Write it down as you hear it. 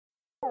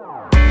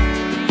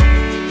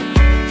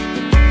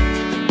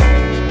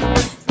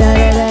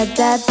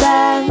da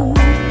dum.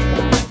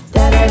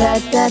 Da da da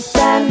da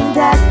dum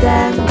da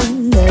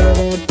dum. Da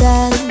da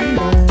da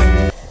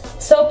dum.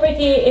 So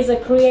Pretty is a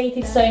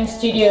creative sewing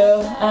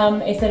studio.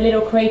 It's a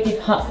little creative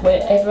hub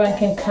where everyone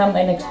can come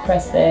and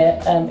express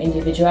their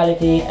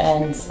individuality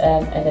and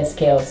their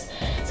skills.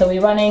 So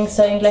we're running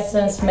sewing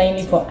lessons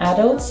mainly for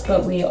adults,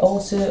 but we're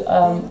also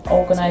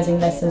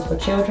organizing lessons for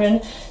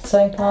children,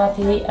 sewing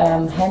party,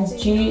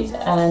 hands due,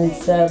 and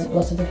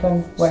lots of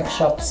different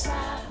workshops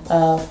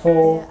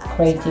for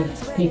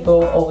creative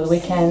people over the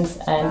weekends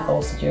and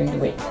also during the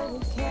week.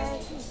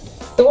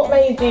 So what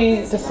made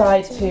you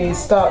decide to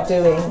start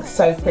doing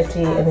So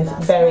Pretty in this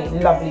very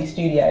lovely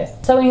studio?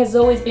 Sewing has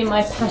always been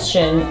my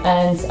passion,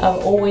 and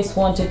I've always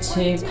wanted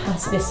to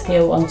pass this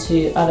skill on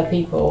to other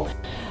people.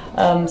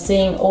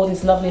 Seeing all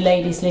these lovely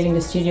ladies leaving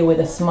the studio with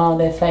a smile on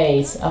their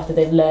face after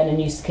they've learned a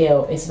new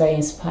skill is very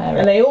inspiring.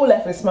 And they all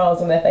left with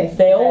smiles on their faces.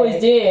 They always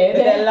do. With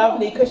their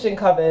lovely cushion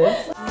covers.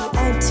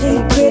 I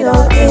take it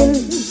all in,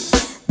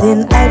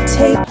 then I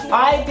take.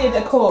 I did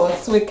a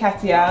course with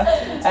Katya.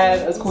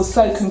 It was called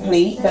So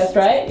Complete. That's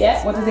right,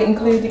 yeah. What does it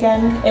include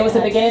again? It was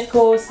a beginner's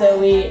course,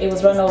 so it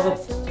was run over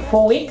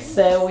 4 weeks.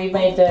 So we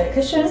made the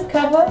cushion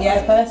cover,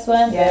 the first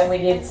one. Yeah. Then we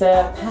did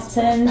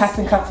patterns,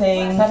 Pattern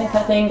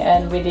cutting.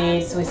 and we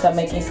started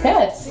making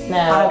skirts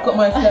now. I've got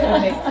my skirt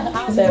with me.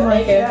 So there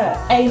you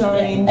go.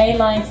 A-line.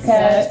 A-line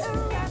skirt.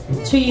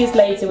 2 years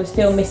later, we're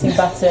still missing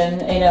button.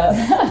 You know.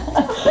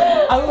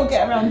 I will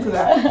get around to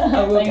that.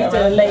 I will get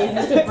around to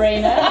lazy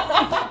Sabrina.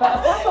 But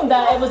apart from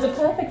that, it was a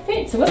perfect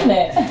fit, wasn't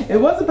it? It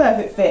was a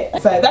perfect fit.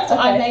 So that's what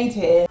I made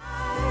here.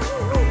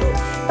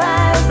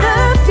 By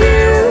the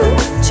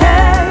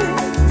future,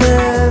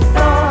 the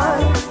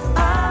thought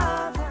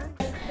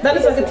of. That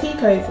looks like a tea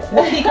coat.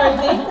 A tea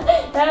coat.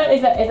 No,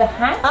 it's a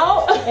hat.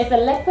 Oh. It's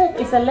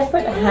a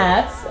leopard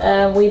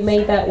hat. We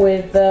made that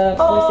with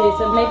obviously,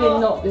 so maybe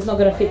it's not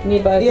gonna fit me,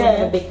 but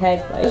it's a big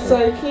head. It's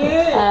so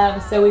cute.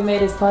 So we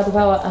made it as part of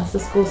our after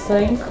school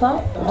sewing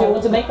club. Do you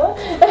want to make one?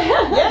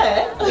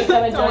 Yeah. I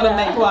want to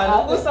make one.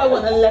 Also, I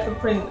want a leopard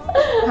print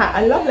hat.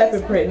 I love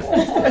leopard print.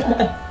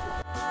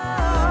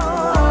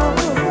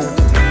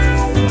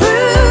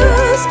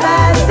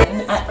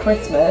 At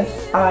Christmas,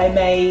 I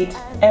made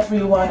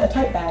everyone a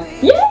tote bag.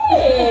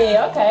 Yay!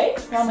 Okay.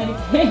 How many?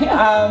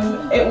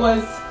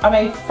 I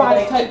made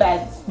 5 tote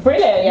bags.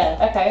 Brilliant.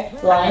 Yeah. Okay.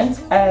 Lined.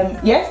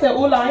 Yes, they're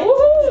all lined.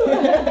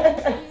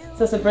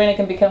 So Sabrina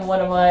can become one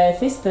of my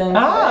assistants,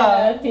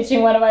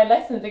 teaching one of my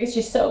lessons, because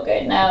she's so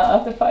good now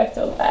after 5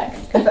 tote bags.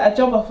 Is that a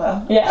job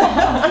offer?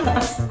 Yeah.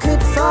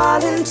 Could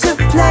fall into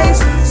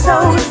place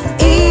so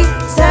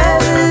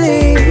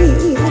easily.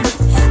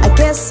 I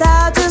guess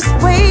I'll just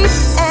wait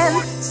and